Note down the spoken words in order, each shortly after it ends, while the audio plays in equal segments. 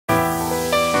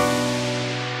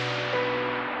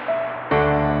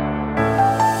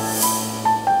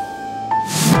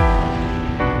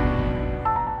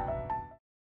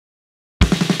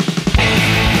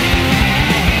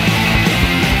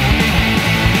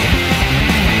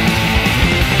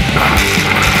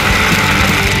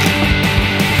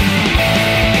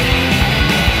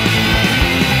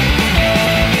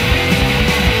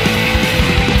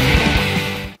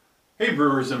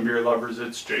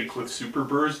it's Jake with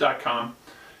superbrewers.com.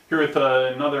 Here with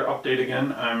another update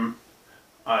again.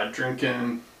 I'm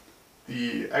drinking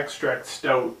the extract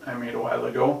stout I made a while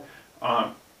ago.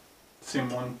 Same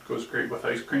one, goes great with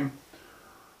ice cream.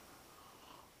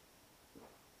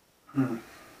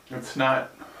 It's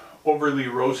not overly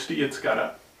roasty. It's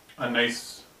got a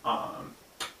nice,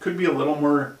 could be a little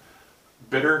more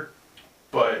bitter,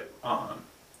 but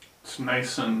it's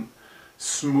nice and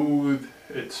smooth.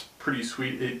 It's pretty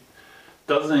sweet. It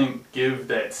doesn't give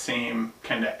that same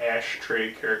kind of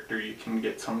ashtray character you can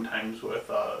get sometimes with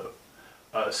a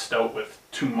stout with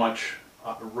too much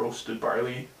roasted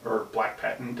barley or black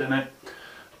patent in it.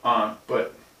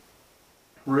 But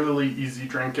really easy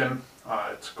drinking.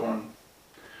 It's going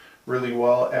really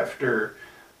well after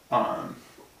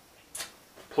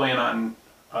playing on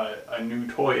a new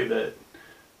toy that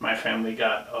my family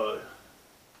got a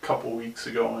couple weeks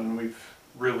ago, and we've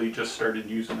really just started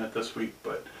using it this week.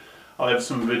 But I'll have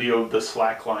some video of the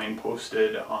Slackline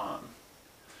posted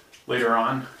later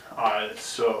on,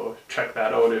 so check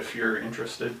that out if you're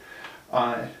interested.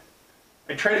 I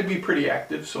try to be pretty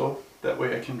active so that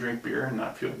way I can drink beer and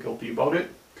not feel guilty about it.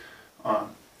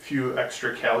 Few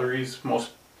extra calories.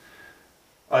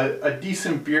 A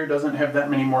decent beer doesn't have that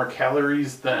many more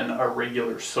calories than a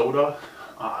regular soda,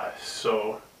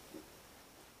 so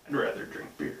I'd rather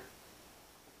drink beer.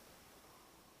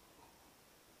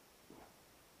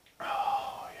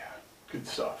 Oh yeah, good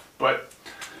stuff. But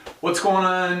what's going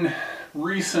on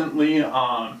recently?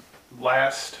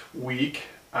 Last week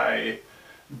I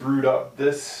brewed up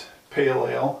this pale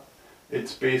ale.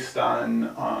 It's based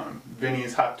on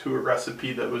Vinny's Hop to It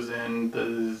recipe that was in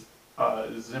the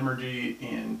Zimmergy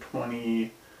in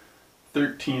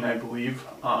 2013, I believe.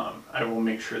 I will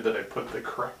make sure that I put the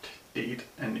correct date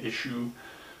and issue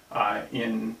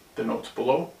in the notes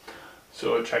below,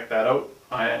 so check that out.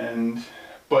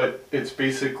 But it's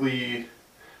basically,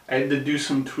 I had to do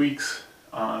some tweaks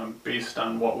based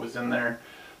on what was in there.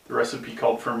 The recipe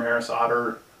called for Maris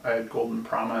Otter. I had Golden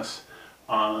Promise.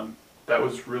 That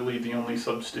was really the only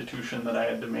substitution that I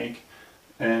had to make,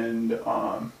 and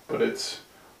but it's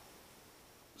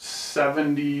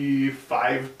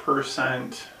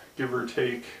 75% give or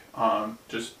take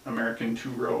just American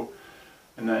 2-row,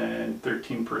 and then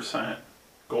 13%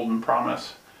 Golden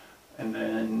Promise, and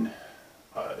then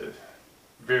a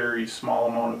very small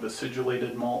amount of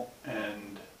acidulated malt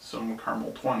and some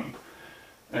caramel 20.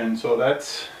 And so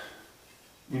that's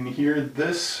in here.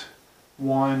 This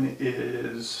one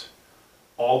is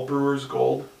all Brewers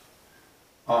Gold.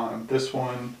 This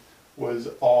one was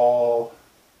all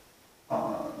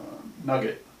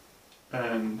Nugget,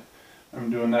 and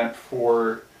I'm doing that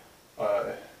for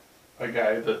a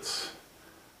guy that's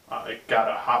got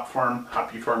a hop farm,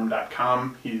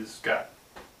 hoppyfarm.com. He's got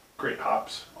great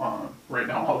hops. Right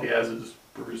now all he has is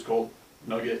Brewers Gold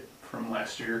Nugget from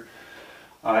last year.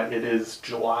 It is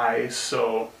July,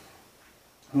 so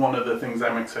one of the things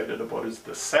I'm excited about is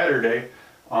this Saturday.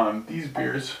 These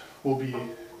beers will be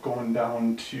going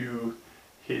down to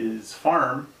his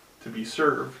farm to be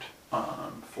served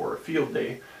for a field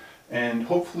day, and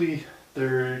hopefully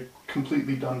they're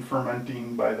completely done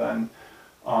fermenting by then.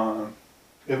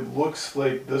 It looks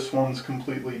like this one's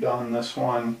completely done. This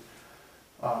one,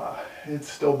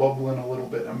 it's still bubbling a little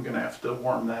bit. I'm gonna have to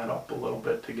warm that up a little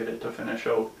bit to get it to finish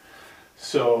out.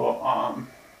 So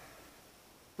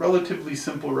relatively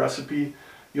simple recipe.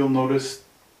 You'll notice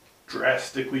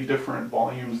drastically different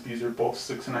volumes. These are both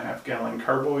 6.5 gallon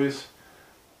carboys.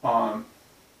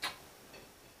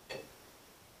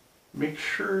 Make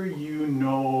sure you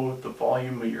know the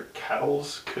volume of your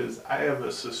kettles, because I have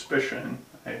a suspicion,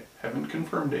 I haven't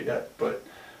confirmed it yet, but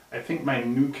I think my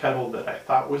new kettle that I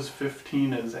thought was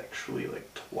 15 is actually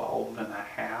like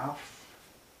 12.5.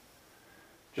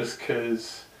 Just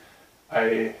because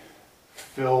I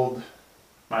filled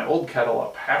my old kettle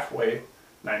up halfway,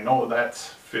 and I know that's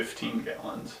 15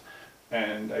 gallons,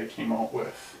 and I came out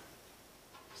with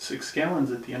 6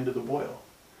 gallons at the end of the boil.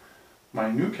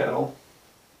 My new kettle,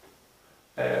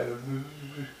 I have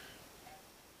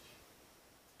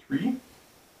 3,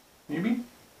 maybe?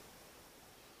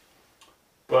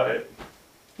 But,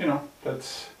 you know,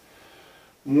 that's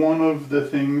one of the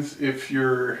things. If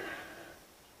you're,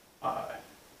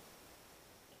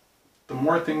 the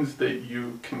more things that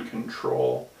you can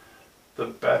control, the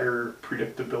better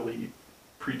predictability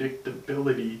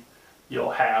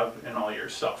you'll have in all your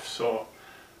stuff. So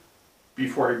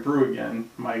before I brew again,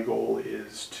 my goal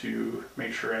is to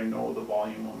make sure I know the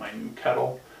volume of my new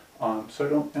kettle, so I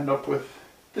don't end up with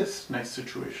this nice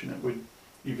situation. It would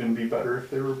even be better if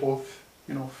they were both,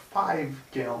 you know, 5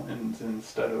 gallons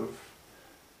instead of,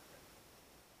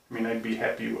 I mean, I'd be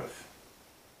happy with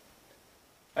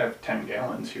I have 10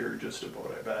 gallons here just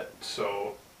about, I bet.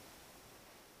 So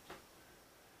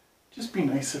just be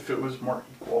nice if it was more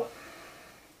equal,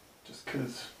 just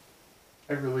because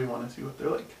I really want to see what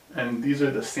they're like. And these are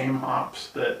the same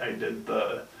hops that I did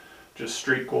the just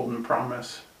straight Golden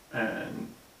Promise and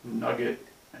Nugget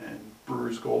and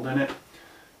Brewers Gold in it,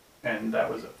 and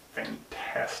that was a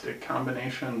fantastic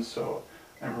combination. So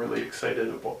I'm really excited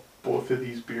about both of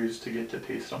these beers to get to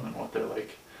taste them and what they're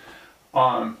like.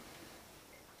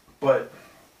 But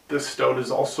this stout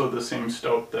is also the same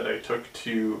stout that I took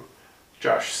to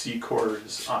Josh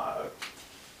Secor's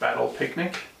Battle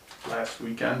Picnic last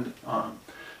weekend.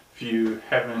 If you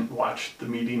haven't watched the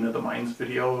Meeting of the Minds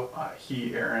video,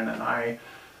 he, Aaron, and I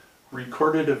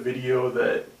recorded a video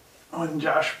that when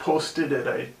Josh posted it,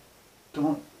 I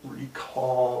don't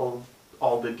recall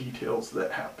all the details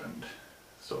that happened.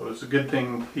 So it was a good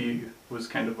thing he was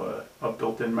kind of a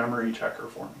built-in memory checker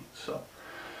for me. So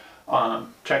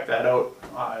check that out.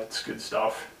 It's good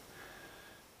stuff.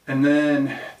 And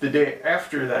then the day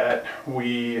after that,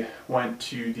 we went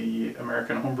to the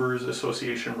American Homebrewers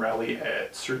Association rally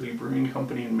at Surly Brewing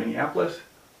Company in Minneapolis.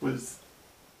 It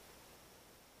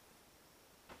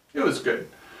was good.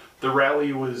 The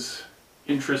rally was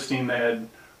interesting. They had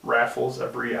raffles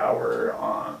every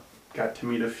hour. Got to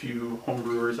meet a few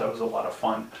homebrewers. That was a lot of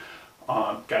fun.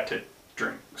 Got to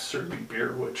drink Surly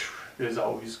beer, which is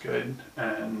always good.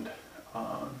 And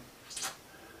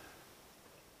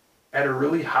at a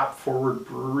really hop-forward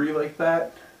brewery like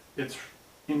that, it's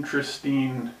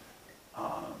interesting.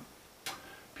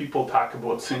 People talk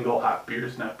about single hop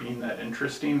beers not being that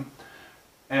interesting,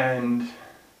 and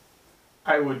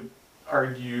I would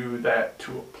argue that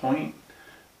to a point,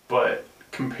 but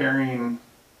comparing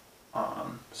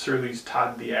Surly's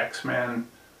Todd the Axeman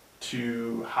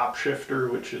to Hop Shifter,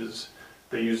 which is,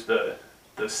 they use the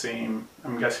same,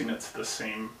 I'm guessing it's the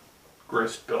same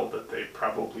grist bill that they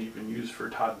probably even use for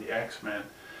Todd the Axeman,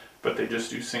 but they just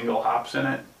do single hops in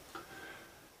it.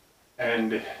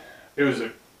 And it was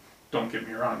don't get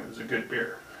me wrong, it was a good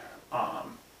beer,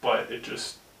 but it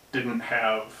just didn't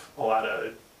have a lot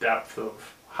of depth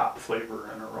of hop flavor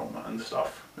and aroma and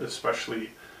stuff,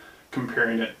 especially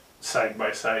comparing it side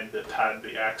by side to Todd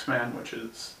the Axeman, which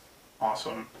is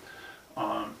awesome.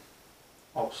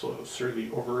 Also Surly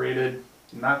overrated,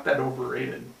 not that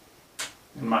overrated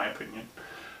in my opinion.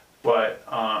 But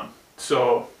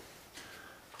so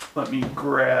let me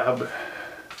grab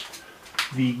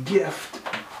the gift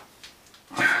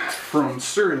from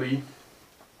Surly.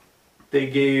 They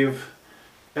gave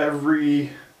every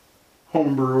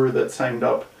home brewer that signed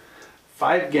up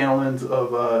 5 gallons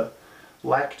of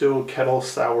lacto kettle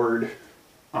soured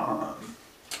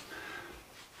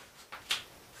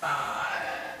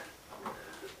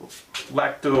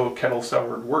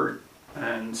wort.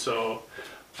 And so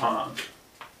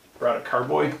brought a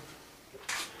carboy,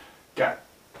 got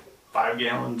 5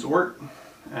 gallons of wort,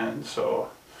 and so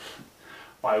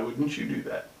why wouldn't you do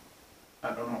that?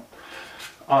 I don't know.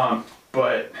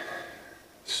 But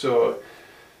so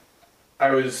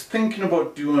I was thinking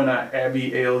about doing a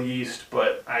Abbey Ale yeast,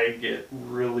 but I get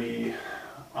really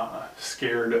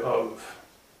scared of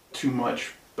too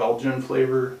much Belgian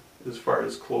flavor as far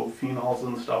as clove phenols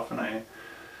and stuff, and I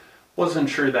wasn't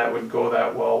sure that would go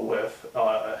that well with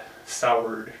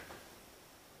soured,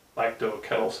 lacto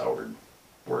kettle soured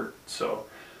wort. So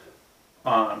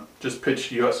just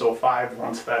pitched US-05.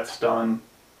 Once that's done,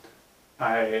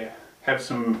 I have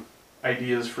some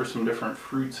ideas for some different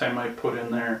fruits I might put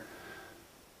in there.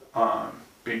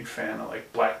 Big fan of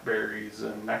like blackberries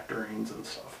and nectarines and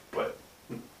stuff, but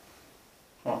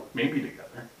well, maybe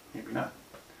together, maybe not.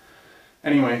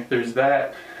 Anyway, there's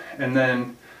that. And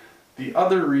then the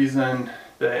other reason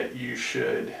that you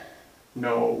should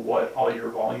know what all your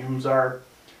volumes are,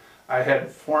 I had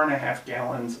 4.5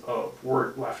 gallons of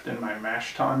wort left in my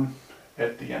mash tun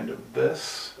at the end of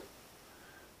this,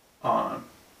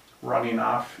 running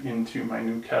off into my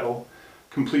new kettle.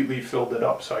 Completely filled it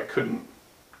up, so I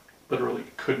literally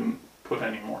couldn't put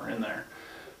any more in there.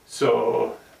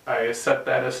 So I set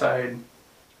that aside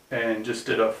and just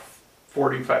did a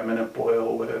 45-minute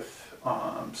boil with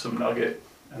some nugget,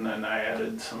 and then I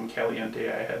added some caliente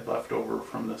I had left over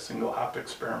from the single hop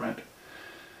experiment,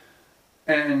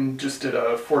 and just did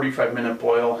a 45-minute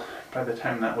boil. By the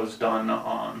time that was done,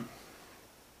 I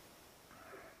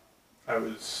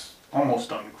was almost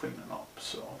done cleaning up,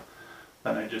 so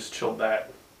then I just chilled that,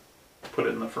 put it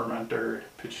in the fermenter,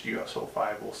 pitched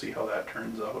US-05. We'll see how that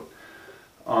turns out.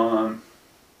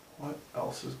 What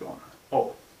else is going on?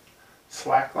 Oh,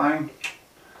 Slackline.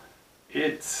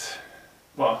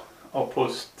 Well, I'll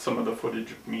post some of the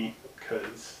footage of me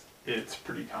because it's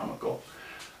pretty comical.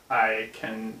 I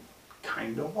can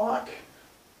kind of walk.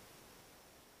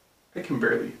 I can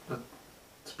barely,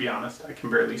 let's be honest, I can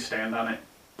barely stand on it,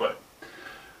 but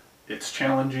it's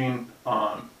challenging.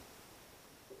 I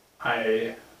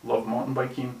love mountain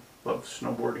biking, love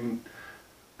snowboarding.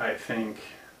 I think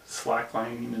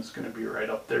slacklining is going to be right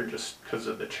up there just because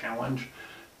of the challenge,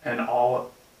 and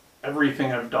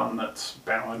everything I've done that's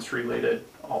balance related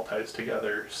all ties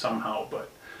together somehow. But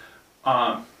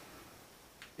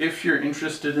if you're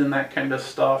interested in that kind of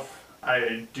stuff,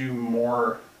 I do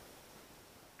more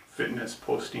fitness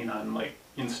posting on like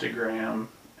Instagram,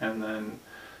 and then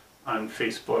on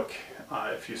Facebook,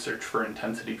 if you search for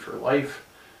Intensity for Life,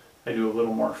 I do a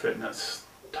little more fitness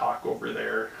talk over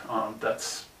there.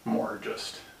 That's more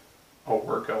just a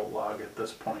workout log at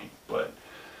this point. But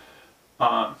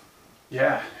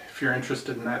yeah, if you're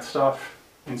interested in that stuff,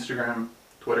 Instagram,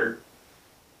 Twitter,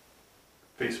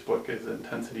 Facebook is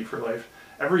Intensity for Life.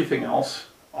 Everything else,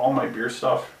 all my beer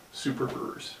stuff, Super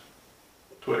Brewers.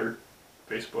 Twitter,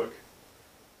 Facebook,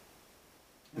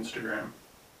 Instagram,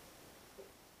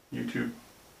 YouTube.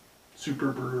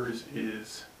 Super Brewers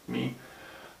is me.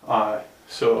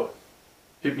 So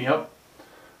hit me up.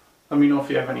 Let me know if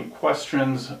you have any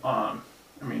questions. I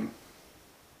mean,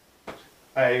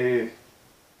 I'm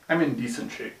in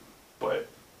decent shape, but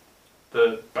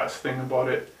the best thing about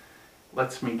it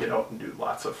lets me get out and do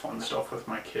lots of fun stuff with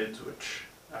my kids, which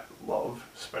I love,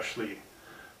 especially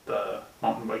the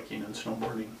mountain biking and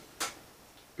snowboarding.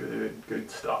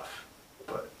 Good stuff.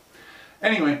 But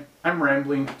anyway, I'm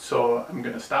rambling, so I'm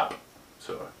gonna stop.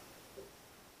 So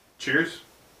cheers,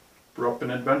 brew up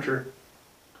an adventure.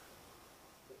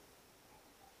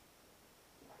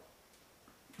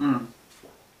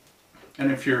 And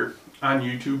if you're on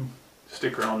YouTube,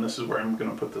 stick around. This is where I'm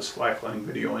gonna put the slackline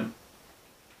video in.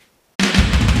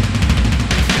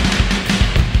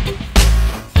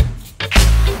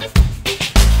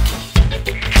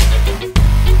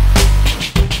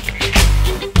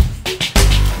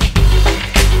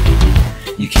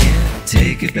 You can't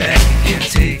take it back, you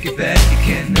can't take it back, you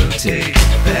can't no take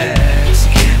backs.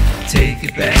 You can't take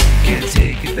it back, you can't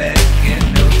take it back, you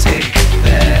can't no take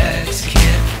backs. You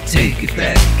can't take it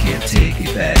back, you can't take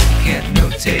it back, you can't no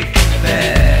take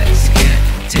backs. You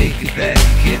can't take it back,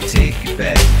 you can't take it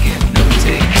back, you can't no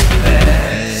take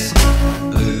backs.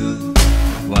 Blue,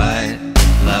 white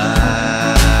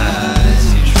lies,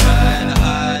 you're trying to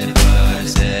hide it, but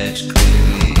it's etched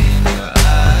clearly in your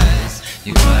eyes.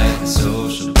 You're quite the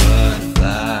social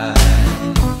butterfly.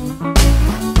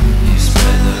 You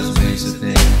spread those wings so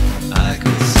thin, I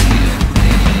could see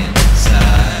everything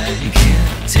inside. You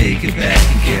can't take it back,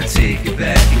 you can't take it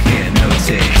back, you can't no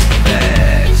take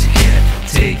backs. You can't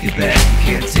take it back,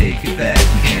 you can't take it back,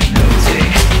 you can't no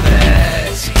take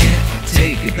backs. You can't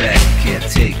take it back, you can't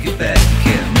take it back, you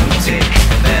can't no take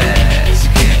backs. You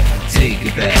can't take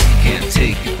it back, you can't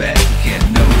take it back, you can't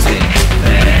no take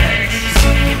backs.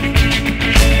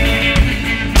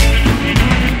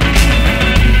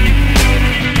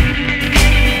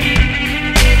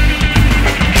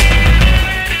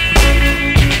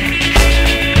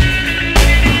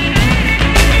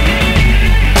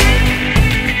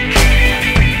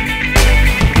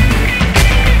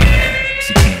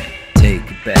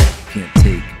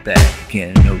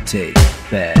 Can't no take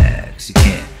backs. You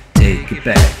can't take it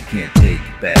back. You can't take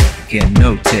it back. You can't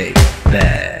no take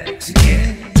backs. You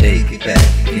can't take it back.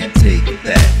 You can't take it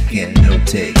back. You can't no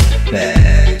take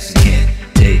backs. You can't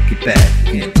take it back.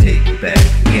 You can't take it back. You can't no take backs. You can't take it back. You can't take it back. You can't no take backs. You can't take it back. You can't take it back.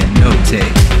 You can't no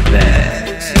take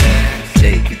backs. You can't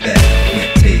take it back. You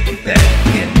can't take it back.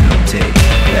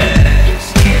 You can't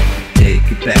no take backs. Can't take it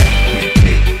back, can't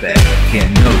take it back,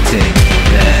 can't no take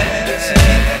backs.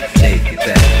 Take it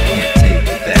back, can't take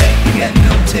it back, can't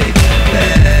no take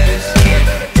backs. Can't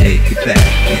take it back,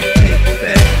 can't take it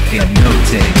back, can't no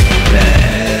take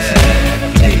backs.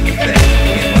 Take it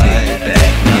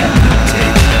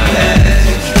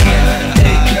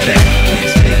back, can't take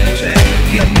it back,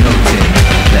 can't no take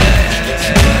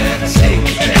backs. Take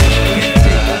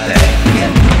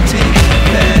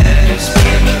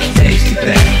it back, can't take it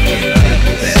back,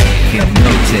 can't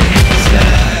no take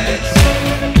backs.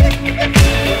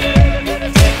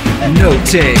 No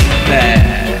take backs.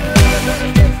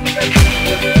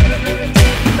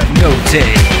 No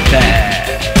take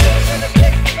backs.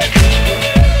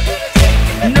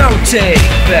 No take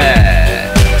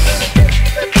backs.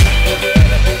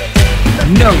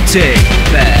 No take